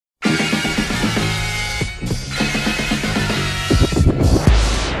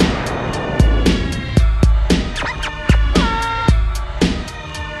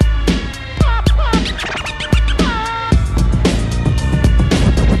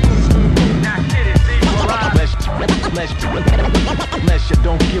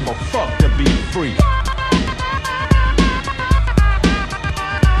give a fuck to be free.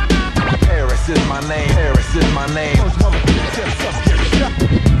 Paris is my name, Paris is my name. Who's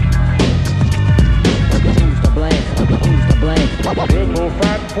the blame? Who's the blame? Big old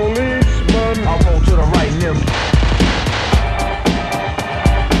fat policeman. I roll to the right, nimble.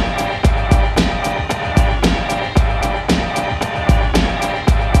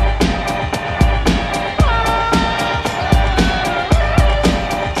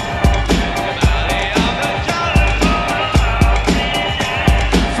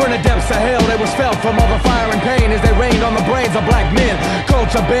 To hell, they was felt from all the fire and pain as they rained on the brains of black men.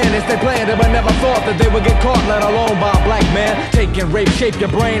 Culture bandits, they planned it but never thought that they would get caught, let alone by a black man. Take and rape, shape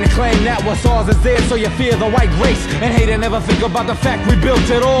your brain and claim that what's ours is theirs, so you fear the white race and hate and never think about the fact we built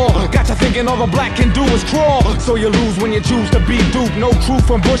it all. Got you thinking all the black can do is crawl, so you lose when you choose to be duped. No truth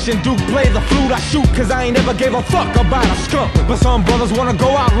from Bush and Duke, play the flute, I shoot, cause I ain't never gave a fuck about a skunk. But some brothers wanna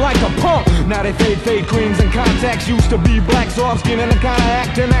go out like a punk. Now they fade creams and contacts, used to be black, so I'm scheming and kinda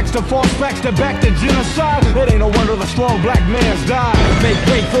acting extra false facts to back to genocide. It ain't no wonder the strong black man's died. Make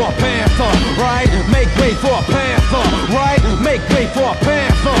way for a panther, right? Make way for a panther, right? Make way for a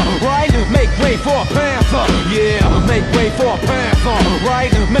panther, right? Make way for a panther, yeah. Make way for a panther,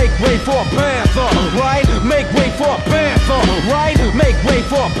 right? Make way for a panther, right? Make way for a panther, right? Make way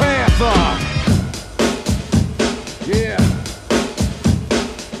for a panther, yeah.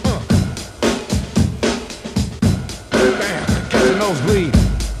 Bam, catch a nosebleed.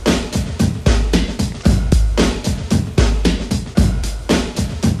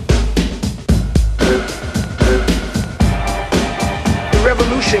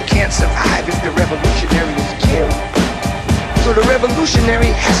 Can't survive if the revolutionary is killed. So the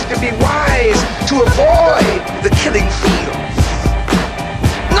revolutionary has to be wise to avoid the killing fields.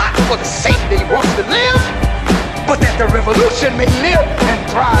 Not for the sake that he wants to live, but that the revolution may live and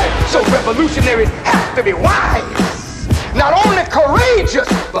thrive. So revolutionaries have to be wise. Not only courageous,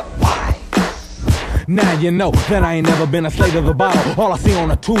 but wise. Now you know that I ain't never been a slave of the bottle. All I see on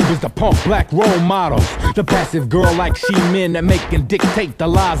the tube is the punk black role models. The passive girl like she men that make and dictate the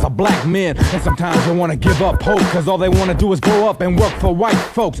lives of black men. And sometimes you wanna give up hope, cause all they wanna do is grow up and work for white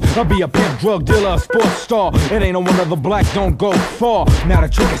folks. I'll be a pimp, drug dealer, a sports star. It ain't no wonder the blacks don't go far. Now the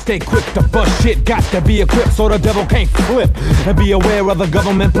trick is stay quick to bust shit. Got to be equipped so the devil can't flip. And be aware of the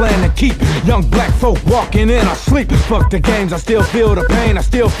government plan to keep young black folk walking in our sleep. Fuck the games, I still feel the pain, I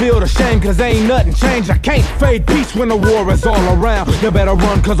still feel the shame, cause ain't nothing changed. I can't fade peace when the war is all around. You better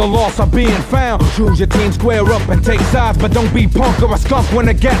run cause the lost are being found. Choose your team, square up and take sides, but don't be punk or a skunk when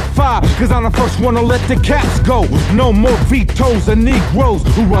the gap fire, cause I'm the first one to let the cats go. No more vetoes or Negroes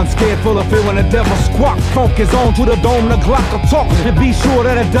who run scared full of fear when the devil squawk. Funk is on to the dome, the Glock will talk, and be sure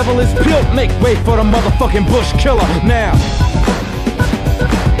that the devil is built. Make way for the motherfucking Bush killer now.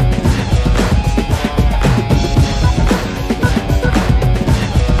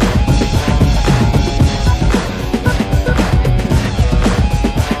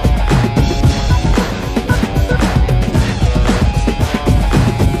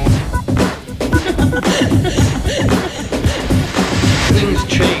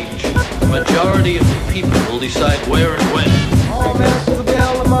 Decide where and when. Oh man, this will be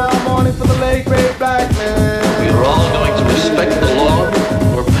hell tomorrow morning for the late great black man. We are all going to respect the law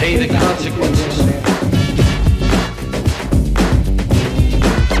or pay the consequences.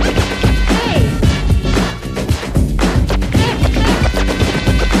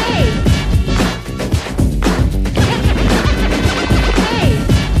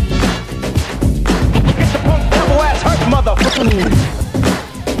 It's the punk devil ass hurt motherfucker.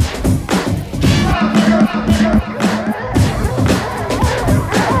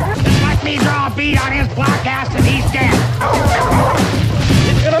 On his podcast and he's dead.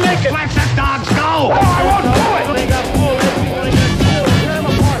 He's gonna make it. Let the dogs go. Oh, I won't do it.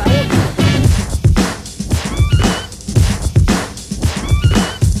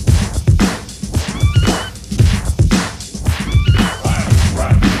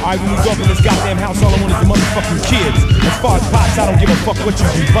 Alright, when we go up in this goddamn house, all I want is the motherfucking kids. As far as pots, I don't give a fuck what you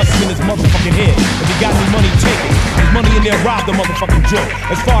do. Bust in his motherfucking head. If you got any money, take it. There's money in there, rob the motherfucking joint.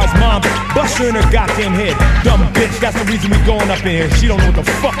 As far as mom, bust her in her goddamn head. Dumb bitch, that's the reason we going up in here. She don't know what the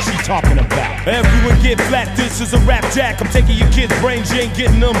fuck she talking about. Everyone get flat, this is a rap jack. I'm taking your kids' brains, you ain't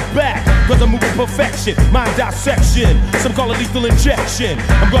getting them back. Cause I'm moving perfection, mind dissection. Some call it lethal injection.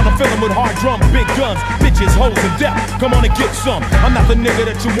 I'm gonna fill them with hard drum, big guns, bitches, hoes, and death. Come on and get some. I'm not the nigga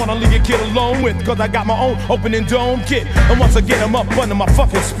that you wanna leave your kid alone with, cause I got my own opening dome kit. And once I get them up under my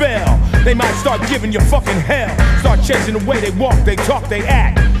fucking spell, they might start giving you fucking hell. Start changing the way they walk, they talk, they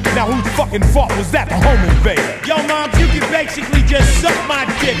act. Now whose fucking fault was that? The home invader. Yo, moms, you can basically just suck my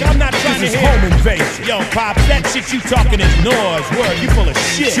dick. I'm not trying This to is hear. home invasion. Yo, pops, that shit you talking is noise. Word, you full of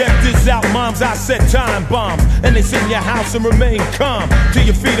shit. Check this out, moms, I set time bombs. And they sit in your house and remain calm till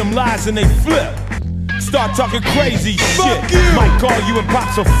you feed them lies and they flip. Start talking crazy shit. Might call you and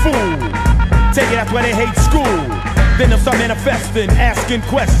pops a fool. Take it out where they hate school. Then they'll start manifesting, asking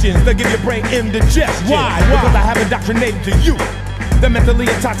questions. They'll give your brain indigestion. Why? Because I have indoctrinated to you. They're mentally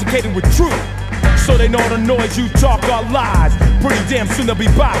intoxicated with truth. So they know the noise you talk are lies. Pretty damn soon they'll be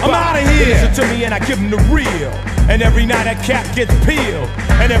bye-bye. I'm outta here. They listen to me and I give them the real. And every night a cap gets peeled.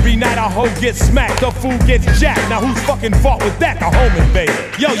 And every night a hoe gets smacked. A fool gets jacked. Now whose fucking fault was that? The home invader.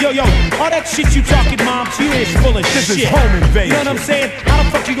 Yo, all that shit you talking, moms, you is full of This shit. is home invasion. You know what I'm saying? How the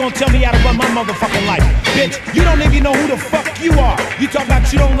fuck you gonna tell me how to run my motherfucking life? Bitch, you don't even know who the fuck you are. You talk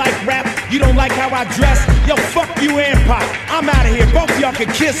about you don't like rap, you don't like how I dress. Yo, fuck you and Pop. I'm out of here. Both of y'all can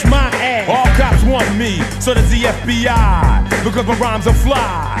kiss my ass. All cops want me, so does the FBI. Because my rhymes are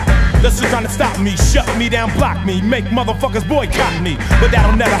fly. They're still trying to stop me, shut me down, block me, make motherfuckers boycott me. But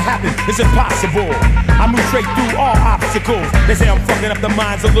that'll never happen, it's impossible. I move straight through all obstacles. They say I'm fucking up the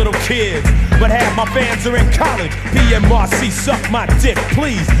minds of little kids, but half my fans are in college. PMRC, suck my dick,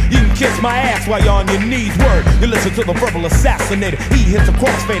 please. You can kiss my ass while you're on your knees. Word, you listen to the verbal assassinator. He hits a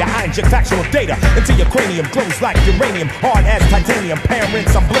crossfader, I inject factual data into your cranium, glows like uranium, hard as titanium.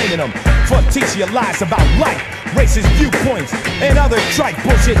 Parents, I'm blaming them for teaching you lies about life, racist viewpoints, and other trite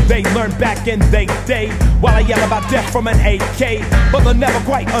bullshit they learned back in they day. While I yell about death from an AK, but they'll never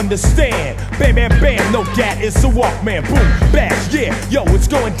quite understand. Bam, bam, bam, no gat, it's a Walkman. Boom, bash, yeah, yo, it's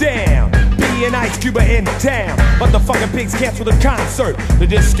going down. B and Ice Cube are in town, but the fucking pigs canceled the concert. They're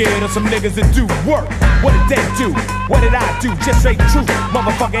just scared of some niggas that do work. What did they do? What did I do? Just say truth,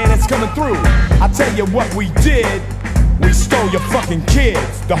 motherfucker, and it's coming through. I tell you what we did. We stole your fucking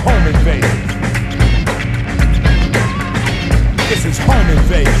kids, the home invasion. This is home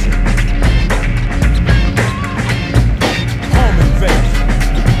invasion. Home invasion.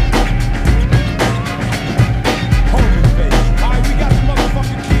 Home invasion. Alright, we got some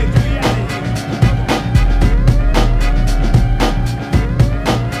motherfucking kids. We out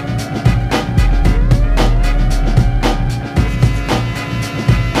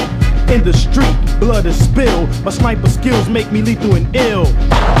In the street, blood is spilled. My sniper skills make me lethal and ill.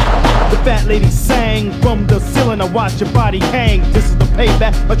 The fat lady sang from the ceiling. I watch your body hang. This is the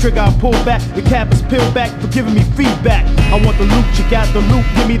payback. A trigger I pull back. The cap is peeled back for giving me feedback. I want the loot. You got the loot.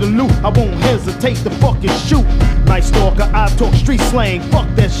 Give me the loot. I won't hesitate to fucking shoot. Night stalker, I talk street slang. Fuck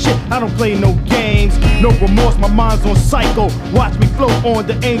that shit. I don't play no games. No remorse. My mind's on psycho. Watch me float on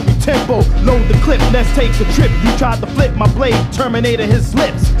the angry tempo. Load the clip. Let's take a trip. You tried to flip my blade. Terminator his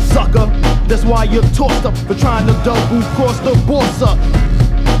lips. Sucker. That's why you're tossed up for trying to double cross the boss up.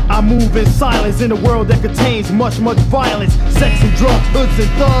 I move in silence in a world that contains much, much violence. Sex and drugs, hoods and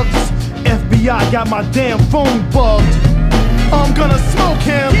thugs. FBI got my damn phone bugged. I'm gonna smoke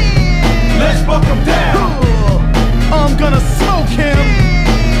him. Let's buck him down. I'm gonna smoke him.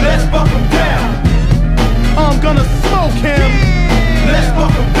 Let's buck him down. I'm gonna smoke him. Let's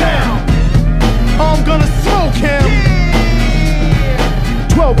buck him down. I'm gonna smoke him.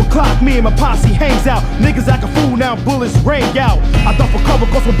 12 o'clock, me and my posse hangs out. Niggas act a fool, now bullets rang out. I duck for cover,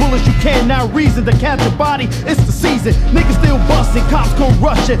 cause with bullets you can't now reason to catch a body. It's the season, niggas still busting, cops come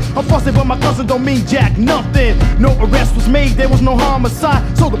rushing. I'm fussing, but my cousin don't mean jack nothing. No arrest was made, there was no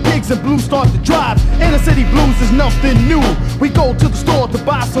homicide. So the pigs in blue start to drive. Inner city blues is nothing new. We go to the store to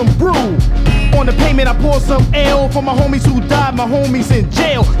buy some brew. On the payment I pour some ale for my homies who died, my homies in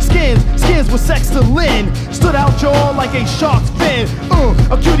jail. Skins with sex to Lynn. Stood out jaw like a shark's fin.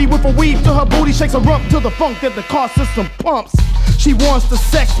 A cutie with a weave to her booty, shakes a rump to the funk that the car system pumps. She wants to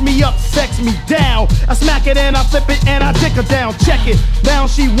sex me up, sex me down. I smack it and I flip it and I dick her down. Check it, now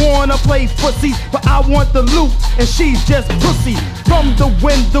she wanna play pussy, but I want the loot and she's just pussy. From the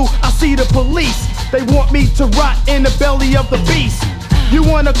window I see the police. They want me to rot in the belly of the beast. You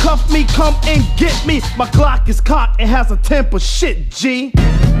wanna cuff me, come and get me. My Glock is cocked and has a temper, shit G.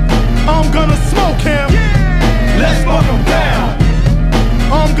 I'm gonna smoke him. Let's buck him down.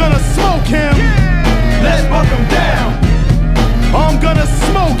 I'm gonna smoke him. Let's buck him down. I'm gonna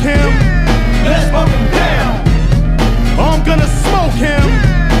smoke him. Let's buck him down. I'm gonna smoke him.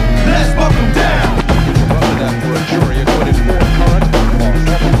 Let's buck him down. Brought to for a jury acquitted 4 current or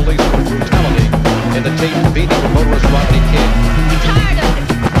former police for brutality in the Tate beating of motorist Rodney King. We're tired of it.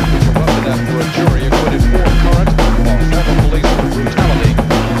 Brought to for a jury acquitted 4 current or former police for brutality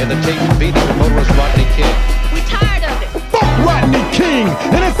in the Tate beating of motorist Rodney King. We're tired of it. Fuck Rodney King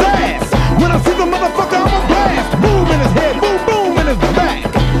and his ass. When I see the motherfucker, I'ma blast. Boom in his head, boom, boom in his back.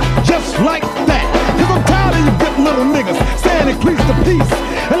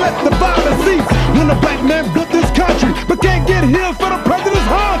 let the violence cease. When the black man built this country, but can't get healed for the president's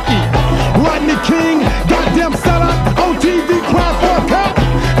honky. Rodney King, goddamn sellout, on TV crying for a cop.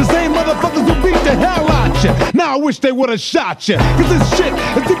 The same motherfuckers who beat the hell out you. Now I wish they would've shot you. Cause this shit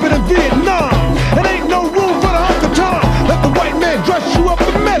is deeper than Vietnam. It ain't no room for the Uncle Tom. Let the white man dress you up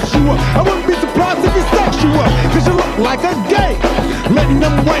and mess you up. I wouldn't be surprised if he sex you up, cause you look like a gay. Letting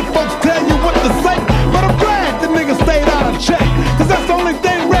them white folks tell you what to say, but I'm glad the niggas stayed out of check. Cause that's the only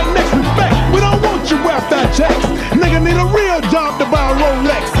thing rednecks respect. We don't want you after our checks. Nigga need a real job to buy a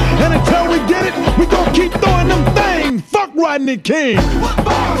Rolex. And until we get it, we gon' keep throwing them things. Fuck Rodney King.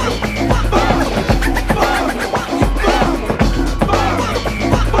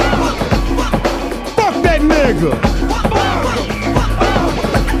 Fuck that nigga.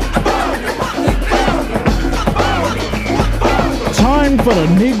 Time for the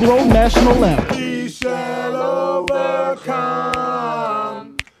Negro National Anthem. We shall overcome.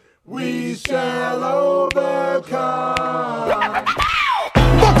 We shall overcome.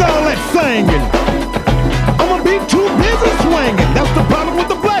 Fuck all that singing. I'ma be too busy swinging. That's the problem with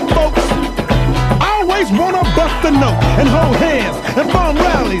the black folks. I always wanna bust a note and hold hands and form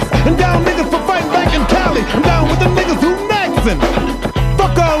rallies and down niggas for fighting back in Cali. I'm down with the niggas who naxin'.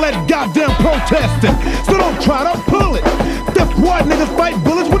 Fuck all that goddamn protesting. So don't try to pull it. Fifth Ward niggas fight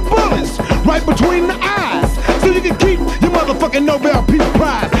bullets with bullets right between the eyes, so you can keep your motherfucking Nobel Peace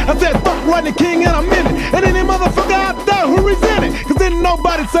Prize. I said fuck Rodney King and I meant it. And any motherfucker out there who resent it, cause then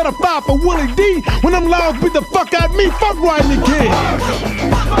nobody set a fire for Willie D when them laws beat the fuck out of me. Fuck Rodney King.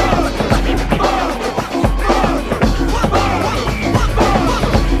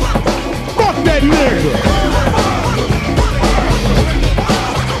 Fuck that nigga.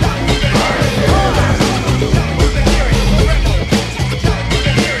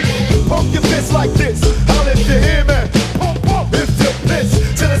 Like this, I'll if you hear me. It's the bliss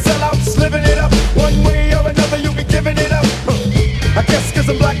till the sellouts living it up. One way or another, you be giving it up. I guess cause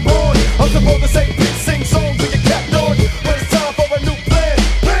I'm black born, I'm supposed to say please sing songs with your cap on. But it's time for a new plan.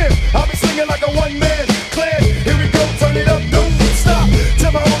 Bam! I'll be singing like a one-man clan. Here we go, turn it up, don't stop.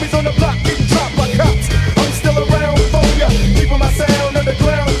 Tell my homies on the block getting dropped by cops. I'm still around for ya, keeping my sound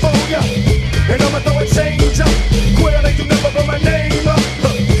underground for ya. And I'ma throw a change up. Queer like you never put my name up.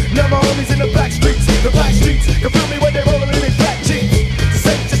 Now my homies in the black streets can feel me when they rollin' in their black jeans. This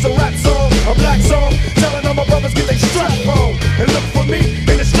ain't just a rap song, a black song, telling all my brothers get they strap on and look for me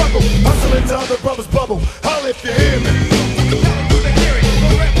in the struggle, hustling to other brothers' bubble. Holla if you hear me.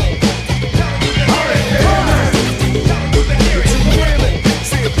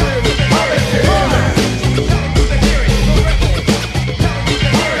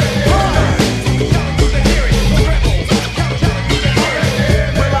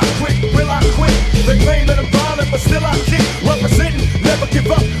 But still I keep representing, never give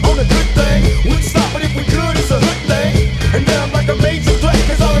up on a good thing. Wouldn't stop it if we could, it's a hood thing. And now I'm like a major threat,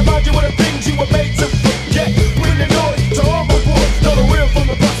 cause I remind you of the things you were made to forget. Putting the noise to all my boys, know the real from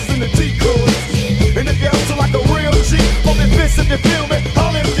the buses and the decoys. And if you hustle like a real G, from the fist if you feel me,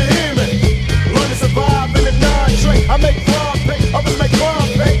 holla if you hear me. Learn to survive in the non-trade, I make crime pay, others make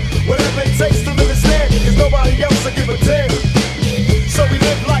crime pay. Whatever it takes to live and stand, cause nobody else will give a damn. So we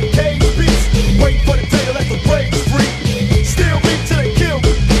live like cage beasts, wait for the day to let the brains free. Still beat till they kill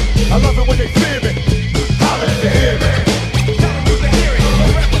me. I love it when they fear me. Holla if you hear me.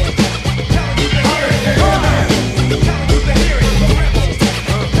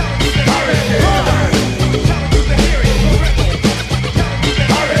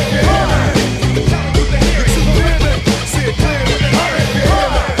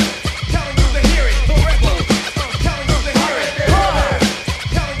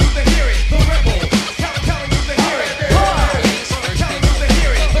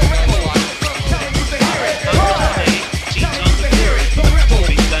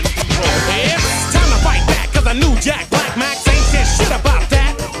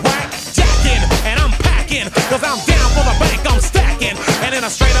 Cause I'm down for the bank, I'm stacking. And in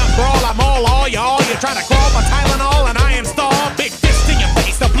a straight up brawl, I'm all y'all. You try to crawl for Tylenol and I install big fist in your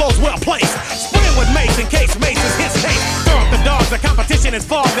face, the blow's well placed. Spraying with mace in case mace is his case. Throw up the dogs, the competition is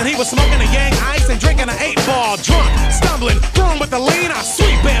fogged. And he was smoking a Yang Ice and drinking an 8-ball. Drunk, stumbling, thrown with the lean. I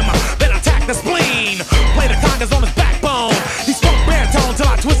sweep him, then attack the spleen. Play the congas on his backbone. He spoke baritone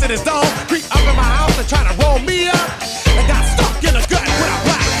till I twisted his dome. Creep up in my house and try to roll me up. And got stuck in the gut with a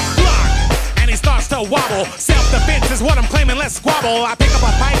black block. And he starts to wobble. Self-defense is what I'm claiming, let's squabble. I pick up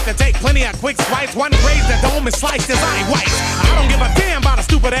a pipe to take plenty of quick swipes. One grazed the dome and sliced his eye white. I don't give a damn about a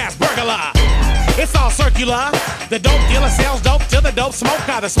stupid ass burglar. It's all circular. The dope dealer sells dope to the dope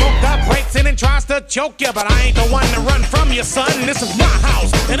smoker. The smoked up breaks in and tries to choke you, but I ain't the one to run from you, son. This is my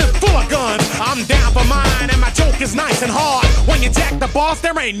house and it's full of guns. I'm down for mine and my choke is nice and hard. When you jack the boss,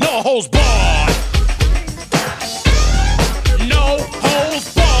 there ain't no holes barred. No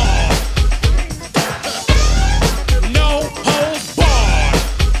holes barred. No holes barred.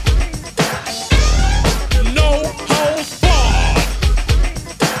 No holes barred.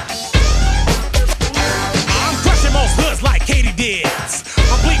 I'm crushing most hoods like Katie did.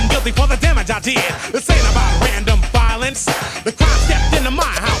 I'm pleading guilty for the damage I did. This ain't about random violence. The crime stepped into my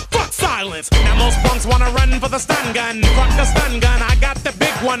house. Fuck silence. Now most punks wanna run for the stun gun. Fuck the stun gun. I got the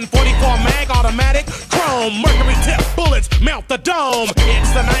big one. 44 mag automatic. Chrome. Mercury tip bullets. Melt the dome.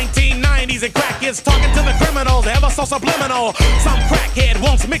 It's the 1990s and crack is talking to the criminals. Ever so subliminal. Some crackhead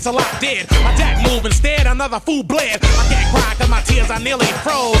wants mix a lot dead. My jack move instead. Another fool bled. I can't cry cause my tears are nearly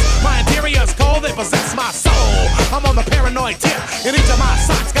froze. My interior's cold. They possess my soul. I'm on the paranoid tip. And each of my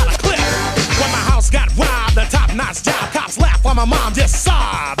socks got a clip. When my house got robbed, the top-notch job cops laugh while my mom just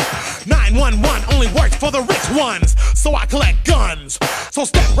sobbed. 911 only works for the rich ones, so I collect guns. So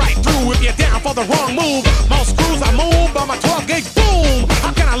step right through if you're down for the wrong move. Most screws I move by my 12-gauge boom.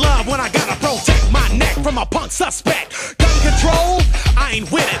 How can I love when I gotta protect my neck from a punk suspect? Gun control? I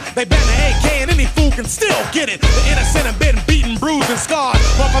ain't with it. They ban the AK and any fool can still get it. The innocent have been beaten, bruised, and scarred.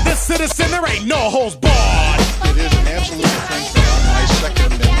 But for this citizen, there ain't no holes barred. It is an absolute infringement on my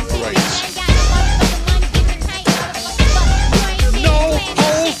Second Amendment rights. No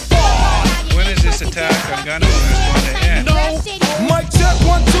holes barred. When is this attack on gun owners going to end? No. Mic check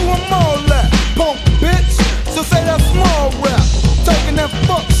 1, 2, I'm all that. Punk bitch, so say that small rap. Talking that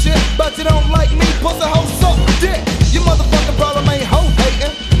fuck shit, but you don't like me, pussy hoe suck dick. Your motherfucking problem ain't hoe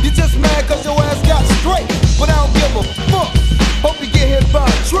hating. You just mad cause your ass got straight. But I don't give a fuck. Hope you get hit by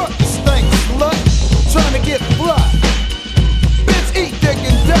a truck, you stink slut. Trying to get fly. Bitch, eat dick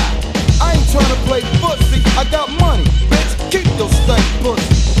and die. I ain't trying to play footsie. I got money, bitch, keep your stank pussy.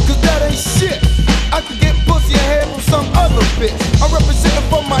 Cause that ain't shit. I could get pussy ahead from some other bitch. I'm representing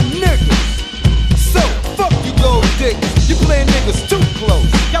for my niggas. So, fuck you gold diggers. You playing niggas too close.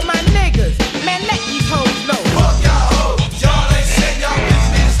 Yo, my niggas, man, let these hoes know. Fuck y'all hoes. Y'all ain't shit. Y'all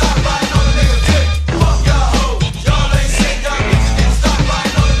bitches need to stop riding on a nigga dick. Fuck y'all hoes. Y'all ain't shit. Y'all bitches need to stop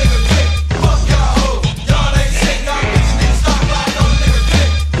riding on a nigga dick. Fuck y'all hoes. Y'all ain't shit. Y'all bitches need to stop riding on a nigga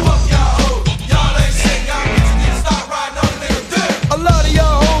dick. Fuck y'all hoes. Y'all ain't shit. Y'all bitches need to stop riding on a nigga dick. A lot of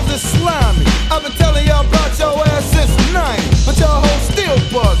y'all hoes is slimy. I've been telling y'all about your ass since 90, but y'all hoes still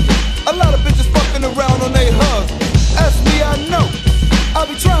bugging. A lot of bitches fucking around on they husbands. Ask me, I know. I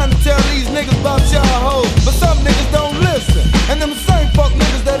be trying to tell these niggas about y'all hoes, but some niggas don't listen. And them the same fuck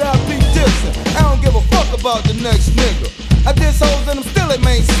niggas that I be dissing. I don't give a fuck about the next nigga. I diss hoes and I'm still a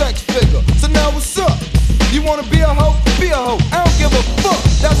main sex figure. So now what's up? You wanna be a hoe? Be a hoe. I don't give a fuck.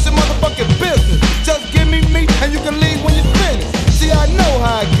 That's your motherfucking business. Just give me meat and you can leave when you finish. See, I know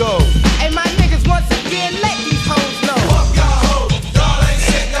how it goes. And my niggas once again let these hoes know. Fuck y'all hoes. Y'all ain't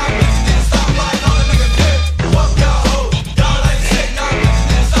shit. Y'all bitches need to stop riding on a nigga dick. Fuck y'all hoes. Y'all ain't shit. Y'all bitches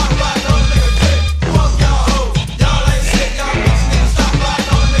need to stop riding on a nigga dick. Fuck y'all hoes. Y'all ain't shit. Y'all bitches need to stop riding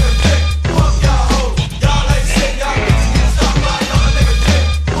on a nigga dick. Fuck y'all hoes. Y'all ain't shit. Y'all bitches need to stop riding on a nigga dick.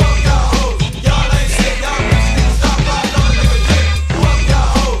 Fuck y'all hoes. Y'all ain't shit. Y'all bitches need to stop riding on a nigga dick. Fuck y'all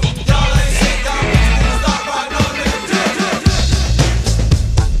hoes. Y'all ain't shit. Y'all bitches need to stop riding on a nigga dick.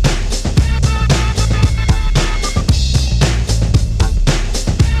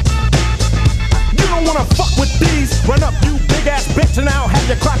 Wanna fuck with these? Run up, you big ass bitch, and I'll have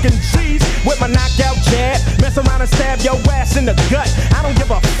you clocking G's with my knockout jab. Mess around and stab your ass in the gut. I don't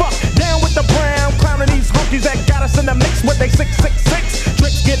give a fuck. Down with the brown, clowning these honkies that got us in the mix with they 666.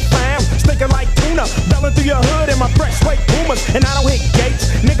 Tricks get found, stinking like tuna, belling through your hood in my fresh suede Pumas, and I don't hit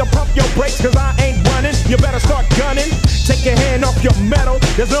gates. Nigga, pump your brakes, cause I ain't running. You better start gunning. Take your hand off your metal.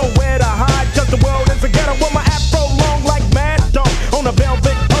 There's nowhere to hide, cause the world is a ghetto with my afro long like Mad Dog on a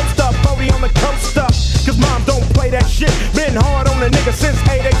velvet poster, 40 on the coaster. Cause mom don't play that shit. Been hard on a nigga since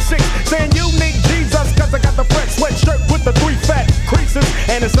 886. Saying you need Jesus cause I got the fresh sweatshirt with the 3 fat creases.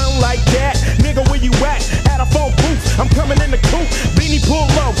 And it's something like that. Nigga, where you at? At a phone booth. I'm coming in the coupe. Beanie pull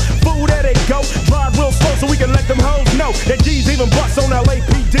low. Food there they go. Drive real slow so we can let them hoes know that G's even bust on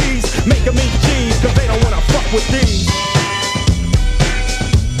LAPDs. Make them eat G's cause they don't wanna fuck with these.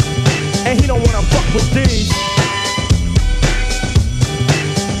 And he don't wanna fuck with these.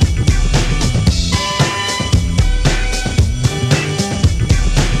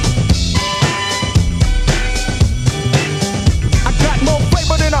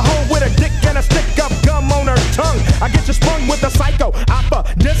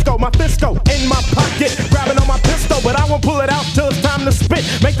 pull it out till it's time to spit.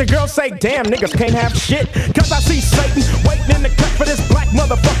 Make the girl say, damn, niggas can't have shit. Cause I see Satan waiting in the cut for this black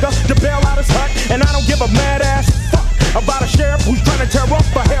motherfucker to bail out his hut. And I don't give a mad ass fuck about a sheriff who's trying to tear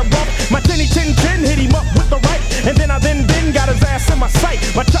off a hair rough. My tinny tin tin hit him up with the right, and then I then got his ass in my sight.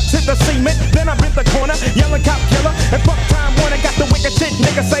 My chucks hit the cement, then I bit the corner, yelling cop killer. And fuck time Warner got the wicked shit.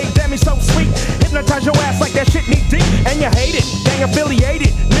 Nigga say, damn, he's so sweet. Hypnotize your ass like that shit knee deep, and you hate it. Gang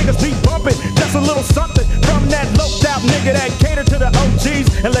affiliated, niggas be bumping. Just a little something from that loped out nigga that cater to the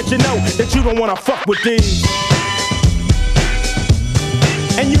OGs and let you know that you don't wanna fuck with these.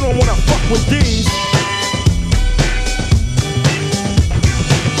 And you don't wanna fuck with these.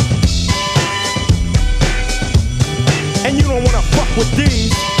 And you don't wanna fuck with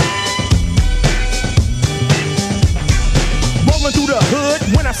these. Rolling through the hood,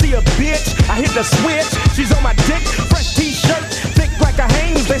 when I see a bitch, I hit the switch. She's on my dick, fresh t-shirt, thick like a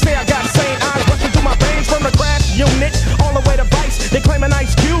Hanes. They say I got insane eyes rushing through my veins from the crash unit all the way to Vice. They claim an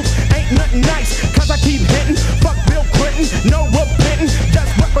Ice Cube ain't nothing nice, cause I keep hitting. Fuck Bill Clinton, no repenting,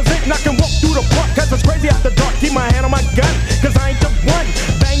 just representing. I can walk through the park cause it's crazy after dark. Keep my hand on my gun, cause I ain't the one.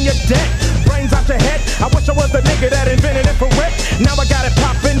 Bang, you're dead, brains out your head. I wish I was the nigga that invented infrared. Now I got it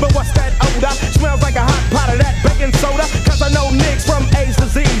poppin', but what's that odor? Smells like a hot pot of that baking soda. Cause I know niggas from A's to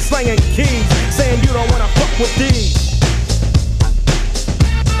Z's slanging keys, saying you don't wanna fuck with these.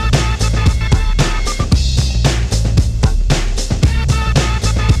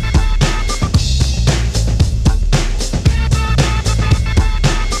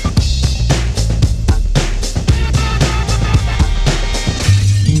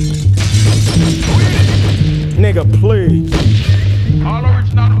 Nigga, please. All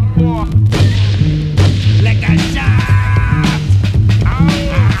original before. Like a shot.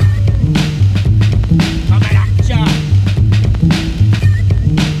 Come at ya.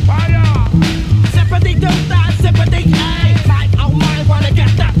 Fire. Sympathy do that, sympathy A. Like, oh my, wanna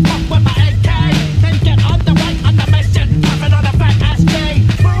get that fuck with my AK. Then get on the way on the mission. Popping on a fat ass J.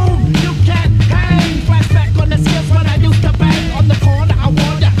 Boom, you can't hang. Flashback on the skills when I used to bang. On the corner, I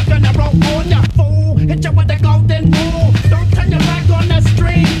warn ya. Gonna roll on ya, fool. Hit ya with the golden rule. Don't turn your back on the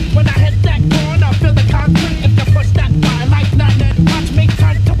street. When I hit that corner, feel the concrete. If you push that fire like nothing, watch me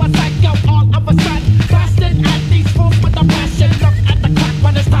turn to a psycho all of a sudden. Blasting at these fools with a passion. Look at the clock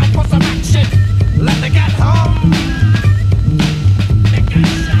when it's time for some action. Let me get home.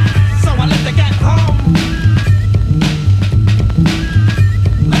 So I let me get home.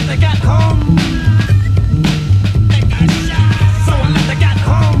 Let me get home. So I let me get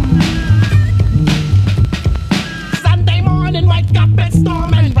home. Sunday morning, wake up, it's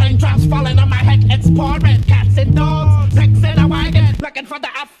storming. Raindrops falling on my head, it's pouring. Cats and dogs, pigs in a wagon. Looking for the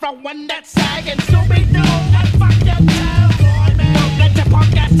afro one that's sagging. Scooby-Doo, and fuck your tail, boy, man. Don't let your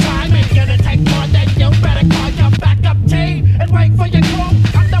punk ass try me. Gonna take more than you. Better call your backup team and wait for your crew.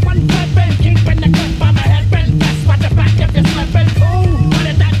 I'm the one flipping, keeping the clip by my head. Been best, watch your back if you're slipping. Ooh, where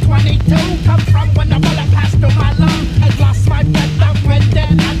did that 22 come from when the bullet passed through my lung? I've lost my breath, I'm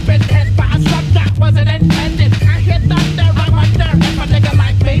winded. I've been hit by a slug that wasn't intended. I hear thunder, I wonder if a nigga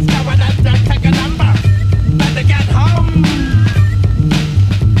like me's going under. Take a number, better get home.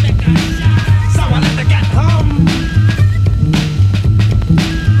 So I let her get home.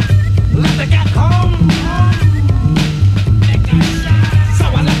 Let her get home. So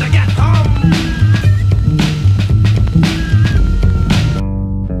I let her get home.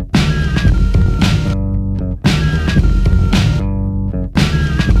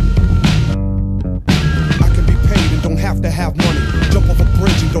 I can be paid and don't have to have money. Jump off a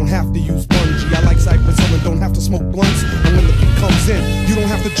bridge and don't have to use bungee. I like Cypress Hill and don't have to smoke blunts. And when the beat comes in, you don't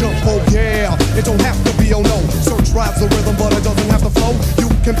have to jump, oh yeah. It don't have to be, oh no. Search drives the rhythm, but it doesn't have to flow. You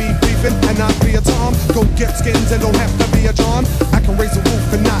can be beefing and not be a Tom. Go get skins and don't have to be a John. I can raise a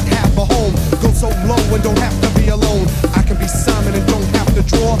roof and not have a home. Go so low and don't have to be alone. I can be Simon and don't have to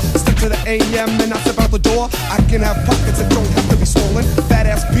draw. Stick to the AM and not step out the door. I can have pockets that don't have to be swollen. Fat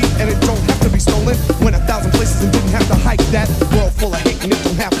ass beat and it don't have to be stolen. Went 1,000 places and didn't have to hike that. World full of hate and it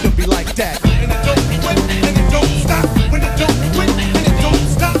don't have to be like that. And it don't quit and it don't stop. When it don't quit and it don't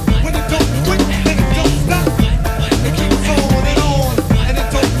stop. When it don't quit and it don't stop. It keeps on and on. And it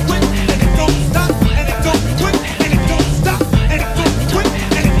don't quit and it don't stop. And it don't quit and it don't stop. And it don't quit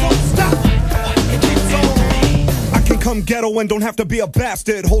and it don't stop. It keeps on. I can come ghetto and don't have to be a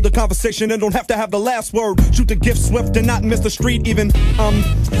bastard. Hold a conversation and don't have to have the last word. Shoot the gift swift and not miss the street even.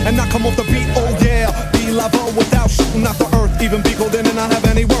 And not come off the beat, oh yeah. Be lava without shooting out the earth. Even be cold in and not have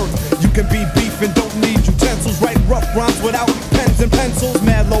any worth. You can be beef and don't need utensils. Write rough rhymes without pens and pencils.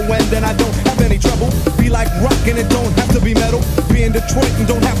 Mad low end and I don't have any trouble. Be like rock and it don't have to be metal. Be in Detroit and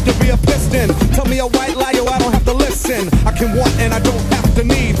don't have to be a piston. Tell me a white lie, yo, I don't have to listen. sin. I can want and I don't have to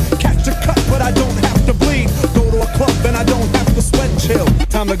need. Catch a cut, but I don't have to bleed. Go to a club and I don't have to sweat. Chill,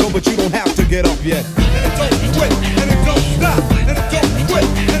 time to go, but you don't have to get up yet. And it don't quit, and it don't stop. And it don't quit,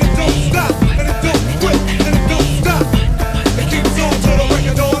 and it don't stop. And it don't quit, and it don't stop. It keeps on till the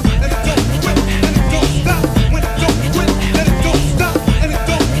record on. And it don't quit, and it don't stop. When it don't quit, and it don't stop. And it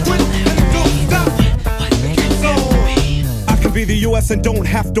don't quit, and it don't stop. It keeps on. I can be the U.S. and don't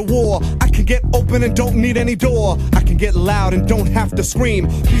have to war. I can get open and don't need any door. I can get loud and don't have to scream.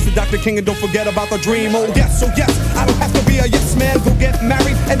 Peace to Dr. King and don't forget about the dream. Oh yes, I don't have to be a yes man. Go get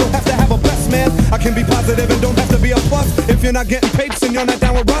married and don't have to have a best man. I can be positive and don't have to be a plus. If you're not getting papes and you're not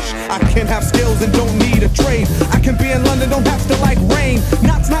down with rush, I can have skills and don't need a trade. I can be in London, don't have to like rain.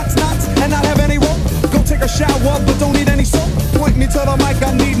 Knots, and not have any rope. Go take a shower, but don't need any soap. Point me to the mic,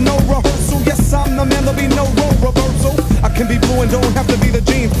 I need no rehearsal. Yes, I'm the man, there'll be no role reversal. I can be blue and don't have to be the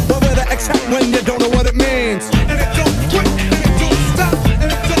jeans. But wear the X hat when you don't know what it means. And it don't quit, and it don't stop.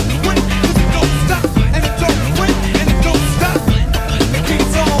 And it don't quit, 'cause it don't stop. And it don't quit, and it don't stop. It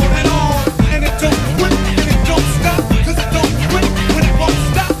keeps on and on. And it don't quit, and it don't stop. 'Cause it don't quit when it won't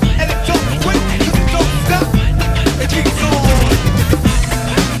stop. And it don't quit, 'cause it don't stop. It keeps on.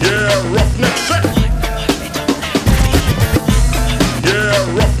 Yeah, roughneck set. Yeah,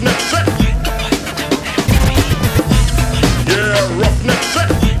 roughneck set. Yeah, roughneck set.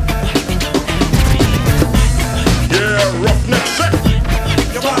 Yeah, roughneck set.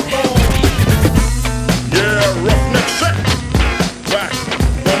 Yeah, roughneck set. Back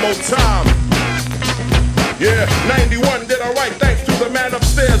one more time. Yeah, 91 did alright thanks to the man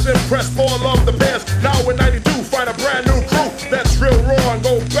upstairs. Impressed all of the pairs. Now in 92 find a brand new crew that's real raw and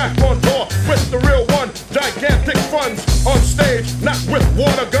go back on tour with the real one. Gigantic funds on stage, not with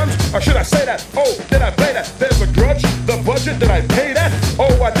water guns. Or should I say that? Oh, did I play that? There's a grudge. The budget, did I pay that?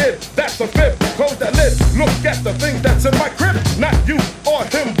 Oh, I did. That's a fib. Close that lid. Look at the things that's in my crib. Not you or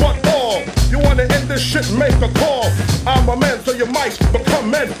him, but all. You wanna end this shit? Make a call. I'm a man, so you might become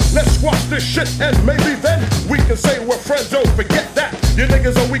men. Let's squash this shit and maybe then we can say we're friends. Don't forget that. You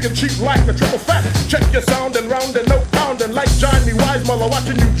niggas are weak and cheap like a triple fat. Check your sound and round and no pounding like Johnny Weissmuller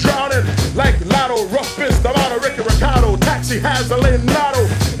watching you drowning. Like Lotto, Rough Fist, Dorado, Ricky Ricardo. Taxi has a Leonardo.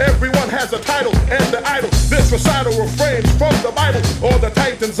 Everyone has a title and the idol. This recital refrains from the Bible. All the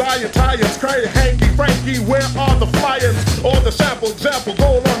Titans, Italians, crying hanky Frankie. Where are the flyers? Or the sample example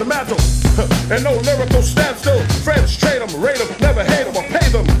gold on the mantle. And no lyrical standstill. Friends trade them, rate them, never hate them or pay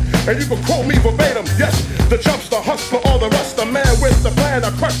them. And you can quote me verbatim. Yes, the jumpster, hustler, all the rest. The man with the plan,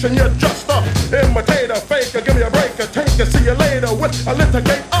 a crushing you're just a imitator, faker. Give me a break, a tanker. See you later with a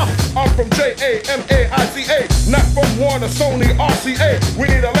litigate. I'm from Jamaica, not from Warner, Sony, RCA. We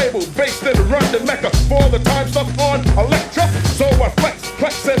need a label based in London, Mecca. For all the time stuff on Electra. So I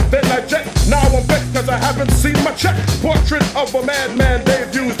flex, and then I jet. Now I'm vexed cause I haven't seen my check. Portrait of a madman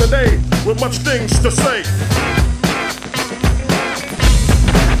debuts today with much things to say.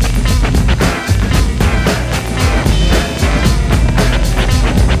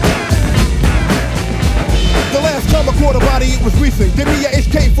 A quarter body, it was recent. Give me your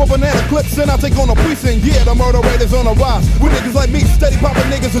HK for banana clips and I'll take on a precinct. Yeah, the murder rate is on a rise. With niggas like me, steady popping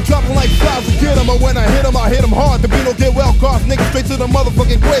niggas and dropping like flies to get them. And when I hit them hard. The beat don't get well cost. Niggas straight to the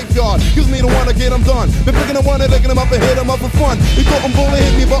motherfucking graveyard. Gives me the one to get them done. Been picking the one and licking them up and hit them up for fun. He thought them bullet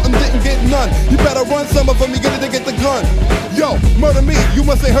hit me, but didn't get none. You better run some of them, you get it to get the gun. Yo, murder me, you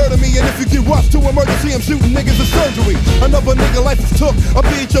must ain't heard of me. And if you get rushed to emergency, I'm shooting niggas in surgery. Another nigga life is took. I'll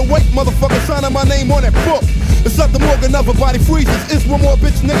be at your wake, motherfucker, signing my name on that book. It's not the morgue, another body freezes. It's one more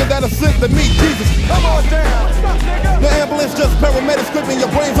bitch nigga that'll sick than me, Jesus. Come on down. The ambulance just paramedics scraping your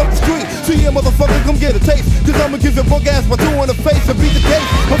brains up the street. See ya, motherfucker, come get a taste. Cause I'ma give your bug ass my two in the face and beat the case.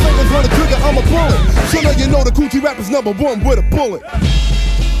 My fingers on the trigger, I'm a bullet. So now you know the coochie rapper's #1 with a bullet.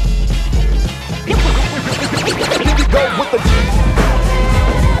 Go with the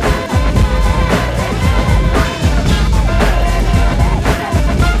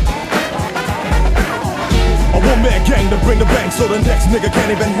one-man gang to bring the bang, so the next nigga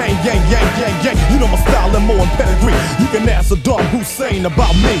can't even hang. Yang. You know my style and more and pedigree. You can ask Saddam Hussein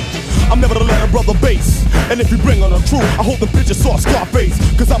about me. I'm never to let a brother base. And if you bring on a crew, I hope the bitches saw Scarface.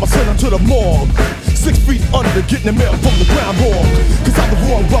 Cause I'ma send them to the morgue. 6 feet under, getting the mail from the ground hog. Cause I'm the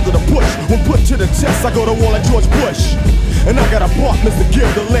wrong brother to push. When put to the test, I go to war like George Bush. And I got apartments to give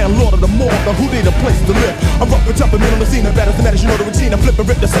the landlord of the morgue. Now who need a place to live? I'm rough and tough and on the scene. The baddest, the maddest, you know the routine. I flip and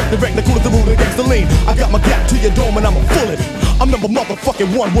rip the set, direct, the coolest, the ruler against the lean. I got my gap to your dome and I'm a bullet. I'm number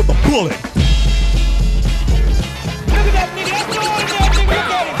motherfucking 1 with a bullet. Look at that nigga, that's all that nigga, look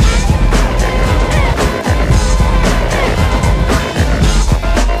at him.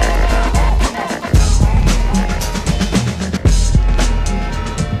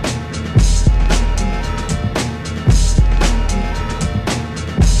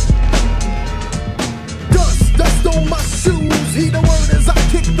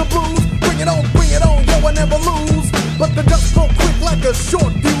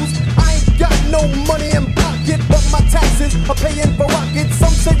 short fuse. I ain't got no money in pocket, but my taxes are paying for rockets.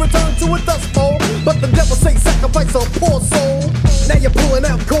 Some say return to a dust bowl, but the devil say sacrifice a poor soul. Now you're pulling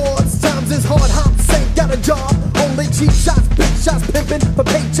out cords, times is hard, hops ain't got a job. Only cheap shots, big shots, pimping for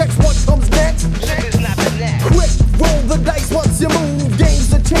paychecks. What comes next? Quick, roll the dice once you move.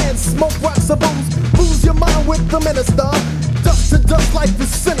 Gains a chance, smoke rocks or booze. Lose your mind with the minister. Dust to dust, life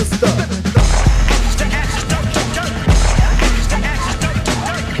is sinister.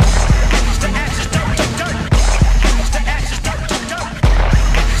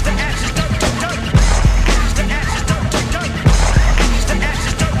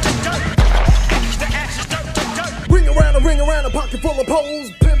 Ring around, a pocket full of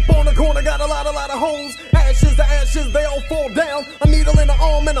poles. Pimp on the corner, got a lot of holes. Ashes to ashes, they all fall down. A needle in the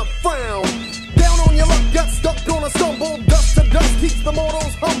arm and a frown. Down on your luck, got stuck on a stumble. Dust to dust keeps the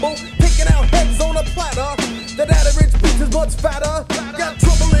mortals humble. Picking out heads on a platter. That average beat is much fatter. Got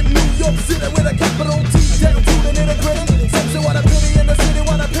trouble in New York City with a capital T. Down to the nitty gritty. Some say what a pity in the city,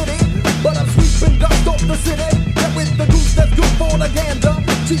 what a pity. But I'm sweeping dust off the city. Get with the goose that's good for the gander.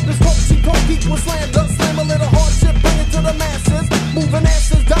 Cheapest talk, cheap talk equals slander. Slam a little hardship, bring it to the masses. Moving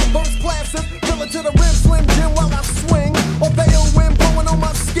asses, diverse classes. Fill it to the rim, slim jim while I swing. Or veil wind blowing on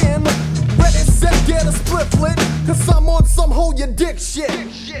my skin. Ready, set, get a split lit. Cause I'm on some hold your dick shit.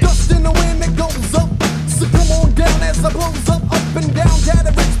 Dust in the wind that goes up. So come on down as I blows up. Up and down,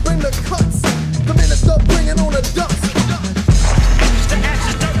 daddy rich, bring the cuts. The minister bringing on the dust.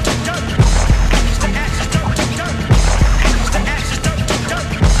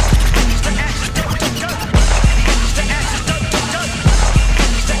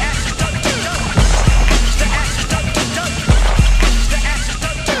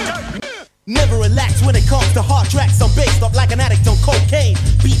 Never relax when it comes to hard tracks. I'm based up like an addict on cocaine.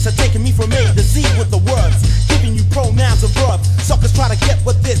 Beats are taking me from A to Z with the words, giving you pronouns and verbs. Suckers try to get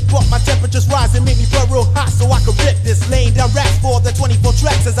with this, but my temperature's rising, make me feel real hot so I can rip this. Laying down raps for the 24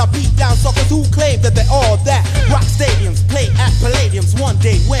 tracks as I beat down suckers who claim that they're all that. Rock stadiums, play at palladiums. One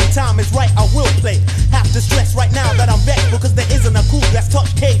day when time is right, I will play. Have to stress right now that I'm vexed because there isn't a crew that's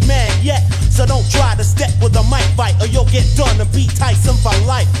touched caveman yet. So don't try to step with a mic fight or you'll get done and beat Tyson for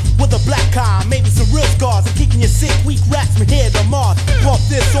life. With a black eye, maybe some real scars, and kicking your sick, weak raps from here to Mars. Pump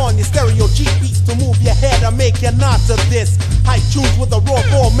this on your stereo G beats to move your head and make you nod to this. Hype tunes with a raw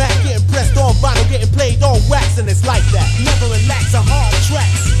format, getting pressed on vinyl, getting played on wax, and it's like that. Never relax on hard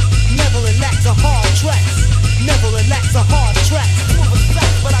tracks. Never relax on hard tracks. Never relax on hard tracks.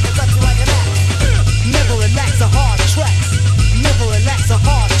 But I can touch you like an axe. Never relax on hard tracks. Never relax on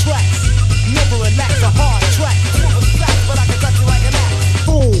hard tracks. Never relax on hard tracks. But I can touch you like an axe.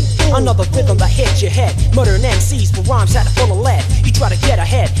 Boom. Another rhythm that hits your head. Murdering MCs for rhymes that are full of lead. You try to get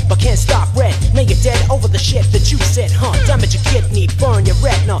ahead, but can't stop red. Now you're dead over the shit that you said, huh? Damage your kidney, burn your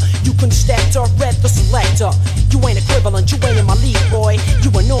retina. You couldn't step to read the selector. You ain't equivalent, you ain't in my league, boy.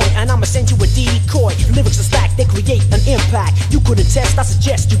 You annoying, and I'ma send you a decoy. Lyrics are stacked, they create an impact. You couldn't test, I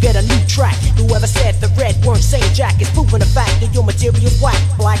suggest you get a new track. Whoever said the red weren't saying jack is proving the fact that your material's whack,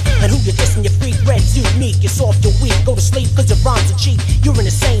 black. And who you're dissing, your freak, red's unique. You're soft, you're weak, go to sleep, cause your rhymes are cheap. You're in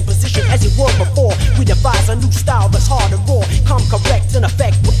the same position as you were before. We devise a new style that's hard and raw. Come correct in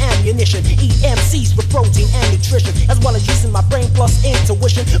effect with ammunition. Eat MCs with protein and nutrition, as well as using my brain plus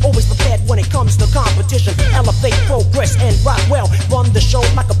intuition. Always prepared when it comes to competition. Elevate, progress, and rock well. Run the show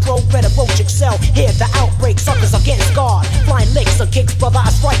like a pro, better roach excel. Hear the outbreak, suckers against guard. Flying licks and kicks, brother,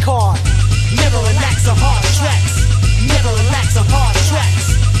 I strike hard. Never relax on hard tracks. Never relax on hard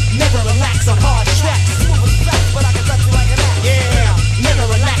tracks. Never relax on hard tracks. But I can touch you like an axe. Yeah. Never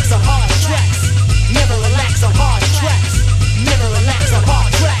relax on hard tracks. Never relax on hard tracks. Never relax on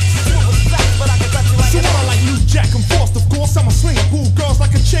hard tracks. But I can touch you like an axe. So I like New Jack and Frost, of course I'm a swinger. Pull girls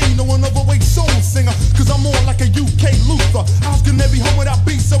like a chain or an overweight soul singer. Cause I'm more like a UK Luther. House can never be home without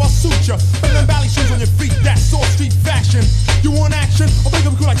beats, so I'll suit ya. Better than ballet shoes on your feet, that's all street fashion. You want action? I'll make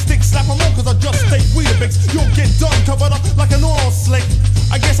them cool like stick, slap them on, cause I just stay Weetabix. You'll get done, covered up like an oil slick.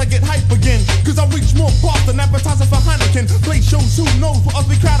 I guess I get hype again, cause I reach more parts than advertising for Heineken. Play shows, who knows what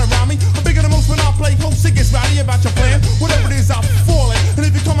ugly crowd around me. I'm bigger than most when I play host, it gets rowdy about your plan. Whatever it is, I'll fall it. And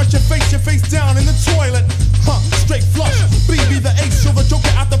if you come at your face down in the toilet. Straight flush, BB the ace, you're the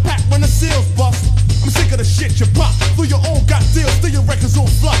joker out the pack when the seals bust. I'm sick of the shit you pop, for your own got deals, still your records all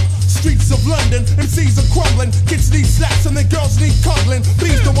flop. Streets of London, MCs are crumbling, kids need slaps and their girls need cuddling.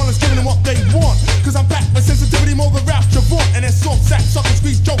 Please the one that's giving them what they want, cause I'm packed with sensitivity more than Ralph Javon. And their soft sack, sucker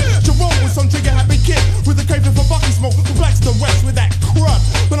squeeze joke. Jerome with some trigger happy kid, with a craving for bucky smoke, who blacks the West with that crud.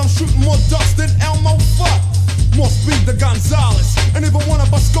 But I'm shooting more dust than Elmo Fudd. More speed than Gonzalez. And if I wanna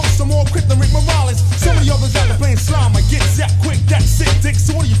bust go some more quick than Rick Morales. Some of the others out there playing slime, I get zapped quick, that's it. dick,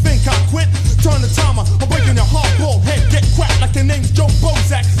 so what do you think? I quit? Turn the timer, I'm breaking your hard-balled head. Get cracked like your name's Joe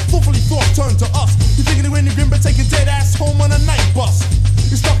Bozak. Fully thoughts turn to us. You thinking you in your grin, but taking dead ass home on a night bus.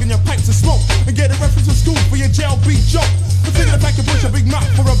 You're stuck in your pipes of smoke and get a reference to school for your jail beat joke. I'm thinking if I can push a Big Mac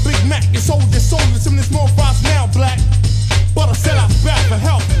for a Big Mac. You sold your soul to some of this more fries now, black. But I said I was back for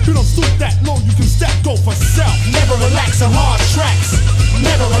help. You don't stoop that low, you can step, go for self. Never relax on hard tracks.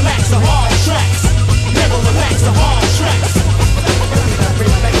 Never relax on hard tracks. Never relax on hard tracks.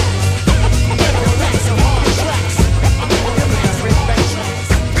 Never relax on hard tracks.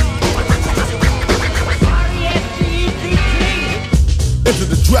 Into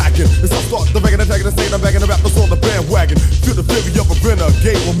the dragon, as I start the wagon, attacking the state, I'm back in the rappers on the bandwagon. Feel the fury of a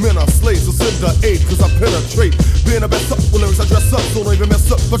renegade, when men are slaves, so send the aid, cause I penetrate. Being a mess up, with lyrics I dress up, so don't even mess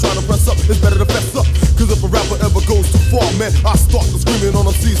up. By trying to press up, it's better to fess up. Cause if a rapper ever goes too far, man, I start to screaming on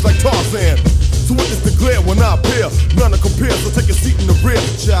them seats like Tarzan. So witness the glare when I appear, none to compare, so take a seat in the rear.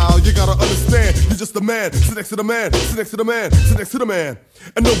 Child, you gotta understand, you're just a man. Sit next to the man, sit next to the man, sit next to the man.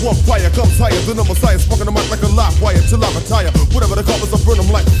 And no one fire comes higher than a messiah, sparking the mic like a live wire till I retire. Whatever the colors, I burn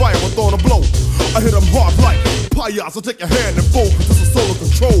them like fire, I'm throwing a blow. I hit them hard like payas, so take your hand and fold, cause this is solo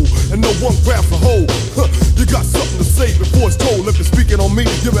control, and no one grabs a hold. You got something to say before it's told. If you're speaking on me,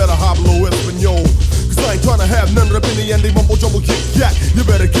 you better hablo Espanol. Cause I ain't trying to have none of the in the end, they mumbo jumbo kick yak. You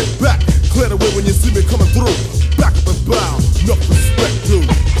better get back, clear the way when you see me coming through. Back up and bow, enough respect, dude.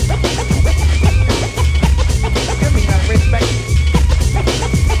 Give me that respect.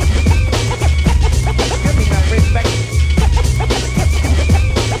 Give me that respect.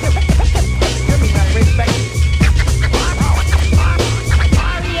 Give me that respect.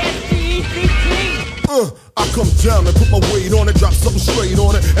 I come down and put my weight on it, drop something straight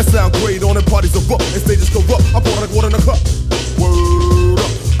on it, and sound great on it. Parties erupt and stages corrupt. I pour like water in a cup. Word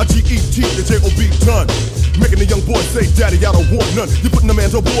up. A G-E-T, the J-O-B done. Making the young boy say, Daddy, I don't want none. You putting a man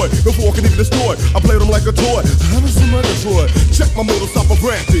to a boy before I can even destroy. I play them like a toy. I'm in my Detroit. Check my motor, stop a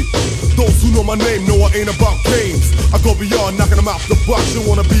brandy. Those who know my name know I ain't about games. I go beyond knocking them out the box. You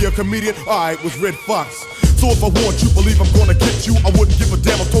wanna be a comedian? Alright, with Red Fox. So if I want you, believe I'm gonna get you. I wouldn't give a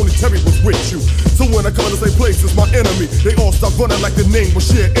damn if Tony Terry was with you. So when I come in the same place as my enemy, they all start running like the name will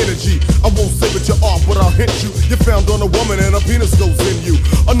share energy. I won't say what you are, but I'll hint you. You're found on a woman and a penis goes in you.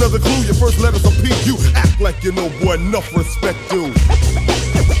 Another clue, your first letter's a P-U. Act like you know, boy, enough respect, dude. Give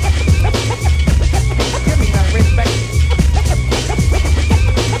me that respect.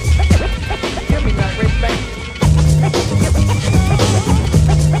 Give me that respect.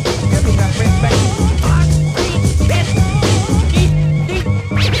 Give me that respect.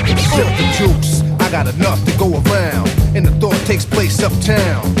 Sip the juice, I got enough to go around, and the thought takes place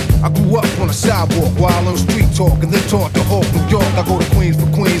uptown. I grew up on a sidewalk while on street talk, and then taught to Hawk, New York. I go to Queens for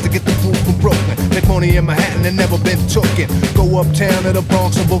Queens to get the food from Brooklyn. Make money in Manhattan and never been tooken. Go uptown to the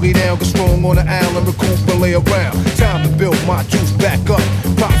Bronx and boogie down, get strong on the island, recoup and lay around. Time to build my juice back up,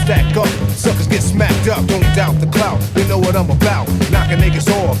 pop stack up, suckers get smacked up. Don't doubt the clout, they know what I'm about. Knocking niggas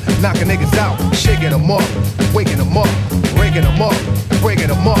off, knocking niggas out, shaking them up, waking them up, breaking them up, breaking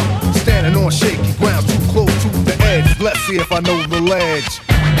them up. Standing on shaky ground, too close to the edge. Let's see if I know the ledge.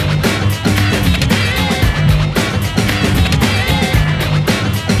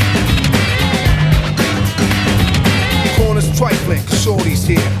 Corners trifling, cause shorty's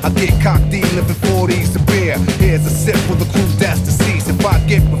here. I get cocked, living 40s to beer. Here's a sip for the crew that's deceased. If I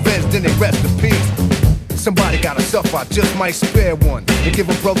get revenge, then they rest in peace. Somebody gotta suffer, I just might spare one and give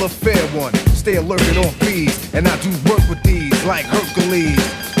a brother a fair one. Stay alerted on fees, and I do work with these like Hercules.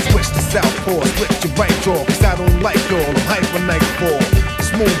 Switch to southpaw, split your right jaw, cause I don't like y'all, I'm hyper nightfall.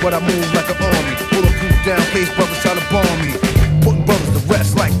 Smooth, but I move like an army. Bulletproof down, case brothers try to bomb me. Putting brothers to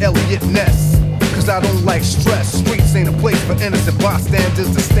rest like Elliot Ness, cause I don't like stress. Streets ain't a place for innocent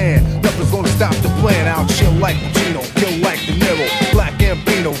bystanders to stand. Nothing's gonna stop the plan. I'll chill like Pacino, kill like De Niro. Black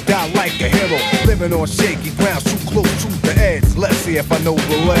Gambino, die like a hero. Living on shaky ground, too close to the edge. Let's see if I know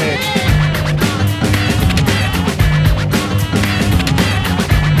the ledge.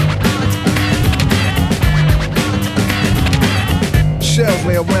 Shells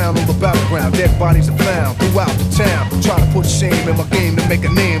lay around on the battleground, dead bodies are found throughout the town. Try to put shame in my game to make a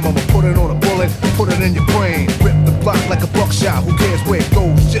name. I'ma put it on a bullet, put it in your brain. Rip the block like a buckshot, who cares where it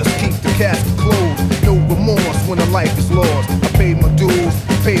goes? Just keep the casket closed. No remorse when a life is lost. I paid my dues,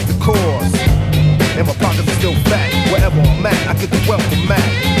 paid the cost, and my pockets are still fat. Wherever I'm at, I get the welcome mat.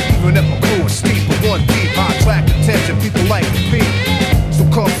 Even if my crew is steep, but one deep, I attract attention, people like to peep. So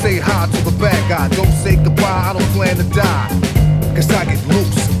come say hi to the bad guy, don't say goodbye, I don't plan to die. Cause I get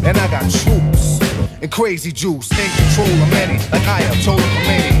loose, and I got troops, and crazy juice, in control of many, like I am, total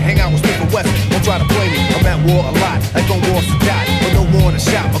Khomeini. Hang out with Smith West, don't try to play me. I'm at war a lot, like on war to die, but no war in the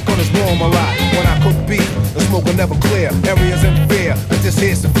shop. My gun is warm a lot. When I cook beef, the smoke will never clear. Areas in fear, I just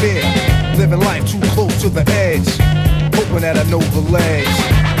hear severe. Living life too close to the edge, hoping that I know the legs.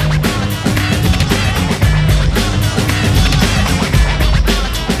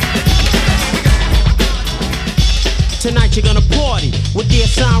 Tonight you're gonna party with the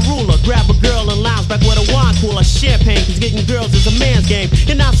assigned ruler. Grab a girl and lounge back with a wine cooler. Champagne, cause getting girls is a man's game.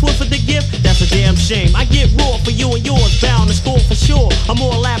 You're not swift with the gift, that's a damn shame. I get raw for you and yours, bound to score for sure. I'm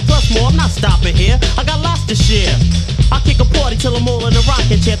more lab plus more, I'm not stopping here. I got lots to share. I kick a party till I'm all in a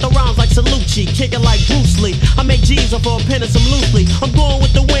rocking chair. Throw rounds like Salucci, kick it like Bruce Lee. I make G's off for a pen and some loosely. I'm going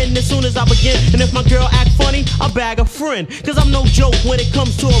with the wind as soon as I begin. And if my girl act funny, I'll bag a friend. Cause I'm no joke when it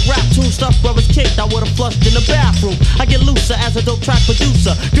comes to a rap tune. Stuff brothers kicked, I would've flushed in the bathroom. I get looser as a dope track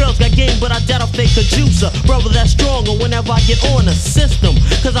producer. Girls got game, but I doubt if they could juice her. Brother, that's stronger whenever I get on the system.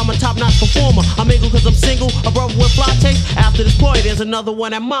 Cause I'm a top-notch performer. I mingle cause I'm single, a brother with fly taste. After this party, there's another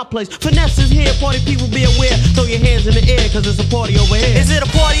one at my place. Finesse is here, party people be aware. Throw your hands in the air, cause it's a party over here. Is it a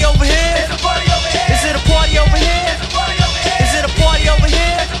party over here? It's a party over here. Is it a party over here? It's a party over here. Is it a party over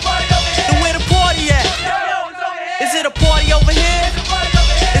here? It's a party over here. Then where the party at? Is it a party over here?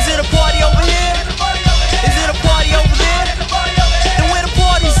 Is it a party over here? Is it a party over there? Then where the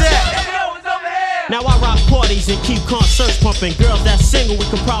party's at? Now I rock parties and keep concerts pumping. Girls that single, we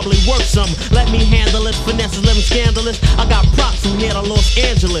could probably work something. Let me handle it, finesse is living scandalous. I got props from here to Los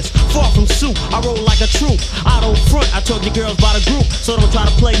Angeles. Far from soup, I roll like a troop. I don't front, I told you girls by the group. So don't try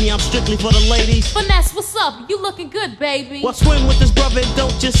to play me, I'm strictly for the ladies. Finesse, what's up? You looking good, baby. Well, swing with this brother and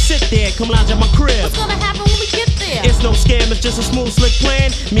don't just sit there. Come lounge at my crib. What's gonna happen when we get there? It's no scam, it's just a smooth, slick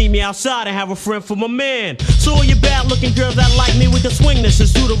plan. Meet me outside and have a friend for my man. So all you bad looking girls that like me, we can swing this.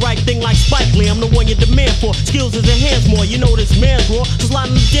 Just do the right thing like Spike Lee. I'm the one you demand for. Skills is enhanced more. You know this man's raw. So slide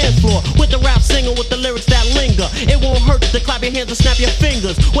on the dance floor with the rap singer with the lyrics that linger. It won't hurt to clap your hands and snap your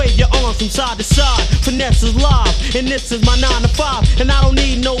fingers. Wave your arms from side to side. Finesse is live, and this is my 9 to 5. And I don't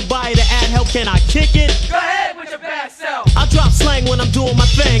need nobody to add help. Can I kick it? Go ahead with your bad self. I drop slang when I'm doing my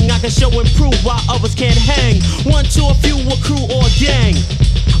thing. I can show and prove while others can't hang. 1, 2, a few, a crew or a gang.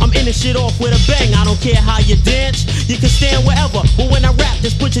 I'm in this shit off with a bang. I don't care how you dance. You can stand wherever. But when I rap,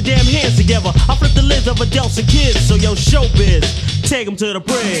 just put your damn hands together. I flip the lids of adults and kids. So yo, showbiz, take them to the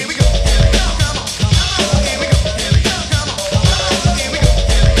bridge. Here we go.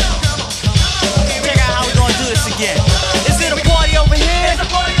 Check out how we gonna do this again. Is it a party over here?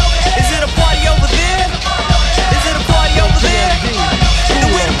 Is it a party over there? Is it a party over there? Then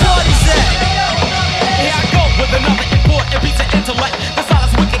where the party's at? Here I go with another important piece of intellect. The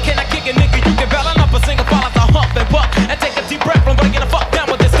silence wicked, can I kick a nigga? You can balance up a single file as I hump and buck and take a deep breath from breaking the fuck down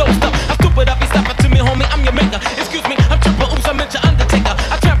with this dope stuff. I'm stupid up, you step up to me, homie, I'm your maker. Excuse me, I'm triple, oops, I meant your undertaker.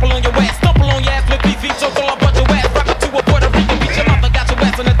 I trample on your ass, stumble on your ass with beef feet, so throw a bunch of ass, rap it to a Puerto Rican beat your mouth, I got your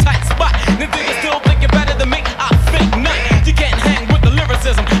ass in a tight spot. Nigga, you still think you're better than me? I think not. You can't hang with the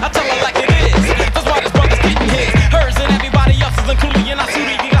lyricism, I tell her like it is. That's why this brother's getting his, hers and everybody else's, including you. Not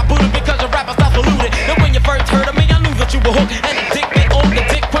suited, you got booted because your rapper style polluted. And when you first heard of me, I knew that you were hooked. And addicted on the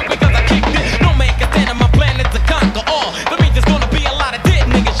dick quick because I kicked it. No man can stand on my planet to conquer all. For me, there's gonna be a lot of dead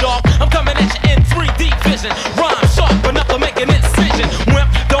niggas, y'all. I'm coming at you in 3D vision. Rhyme sharp enough to make an incision. Wimp,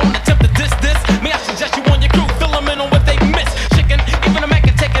 don't attempt to diss this. Me, I suggest you on your crew, fill them in on what they miss. Chicken, even a man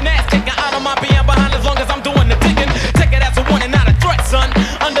can take an ass kicking. I don't mind being behind as long as I'm doing the digging. Take it as a one and not a threat, son.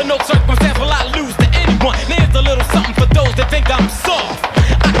 Under no circumstance will I lose to anyone. There's a little something for those that think I'm soft.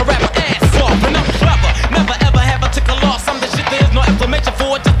 I can rap my ass off, and I'm clever. Never ever have I took a loss. I'm the shit there's no explanation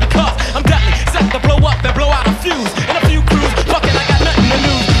for it just because I'm deadly. Set to blow up and blow out a fuse. And a few crews, fucking I got nothing to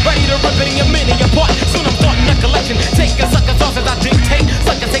lose. Ready to rip it in your mini apart. Soon I'm starting a collection. Taking suckers off as I dictate.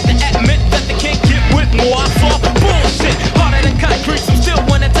 Suckers take to admit that they can't get with more. I saw bullshit, harder than concrete. Some still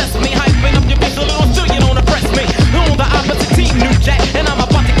wanna test me, hyping up your bitch a little still you don't oppress me. On the opposite team, New Jack, and I'm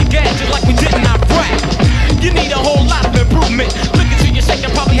about to get gadgets like we did in our rap. You need a whole lot of improvement. Look at you, you're shaking,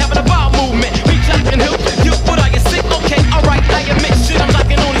 probably having a bowel movement. Reach out and help you. What are you sick? Okay, alright, I admit shit. I'm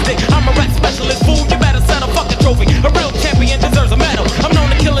knocking on his dick. I'm a rap specialist, fool. You better send a fucking trophy. A real champion deserves a medal. I'm known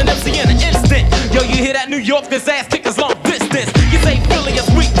to kill an MC in an instant. Yo, you hear that? New York, this ass kickers long distance. You say Philly is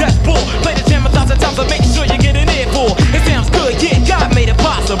weak, that's bull. Play the jam 1,000 times and make sure you get an earful. It sounds good, yeah, God made it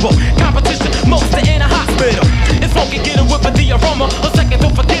possible. Competition, most in a hospital. It's funky, get it with the aroma. A second,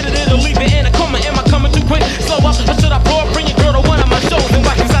 don't forget it, it'll leave it in a coma. Am I coming too quick? Slow up, or should I blow up? Bring your girl to one of my shows and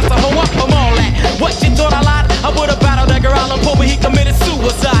watch his ass to hoe up from all that. What, you thought I lied? I would've battled that girl Allen Poe, but he committed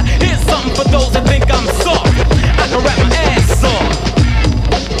suicide. Here's something for those that think I'm soft. I can rap my ass off.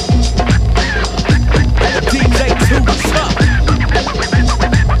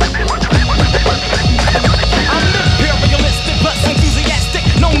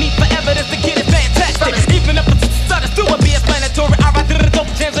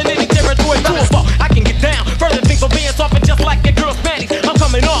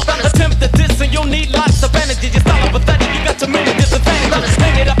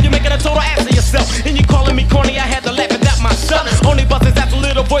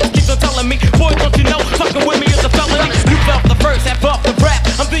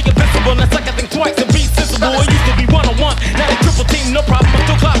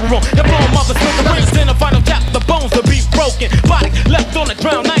 wrong. They're blowing mother smithereens in the final chapter. The bones will be broken. Body left on the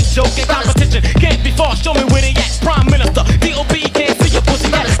ground, I ain't joking. Competition can't be far, show me where they at. Prime Minister, D.O.B. can't see your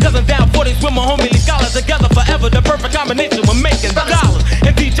pussy cat. Cause I'm down for these with my homie Lee Scholars together forever. The perfect combination, we're making dollars.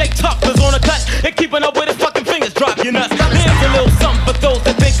 And DJ Tuck is on the cut and keeping up with his fucking fingers. Drop your nuts.